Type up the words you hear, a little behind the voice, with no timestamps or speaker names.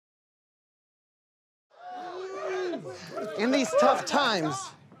In these tough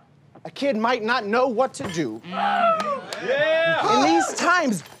times, a kid might not know what to do. Yeah! In these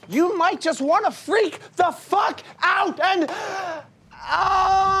times, you might just want to freak the fuck out and...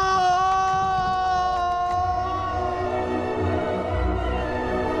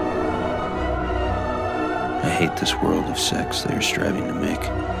 I hate this world of sex they are striving to make.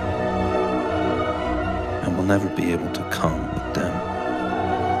 I will never be able to come with them.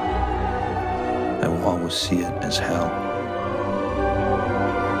 I will always see it as hell.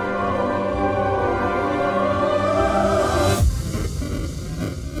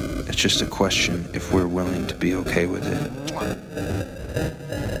 It's just a question if we're willing to be okay with it.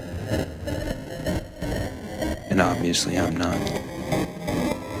 And obviously I'm not.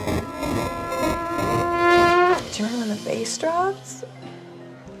 Do you remember when the bass drops?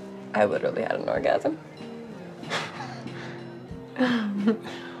 I literally had an orgasm.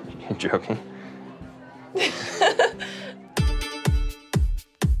 You're joking?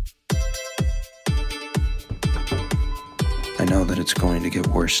 I know that it's going to get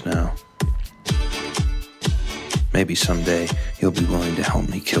worse now. Maybe someday you'll be willing to help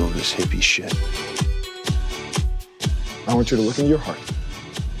me kill this hippie shit. I want you to look into your heart.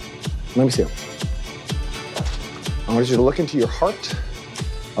 Let me see it. I want you to look into your heart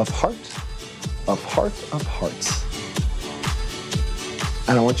of hearts.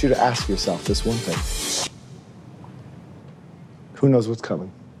 And I want you to ask yourself this one thing. Who knows what's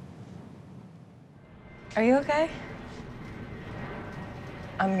coming? Are you okay?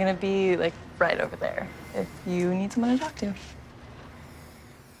 I'm gonna be, like, right over there if you need someone to talk to.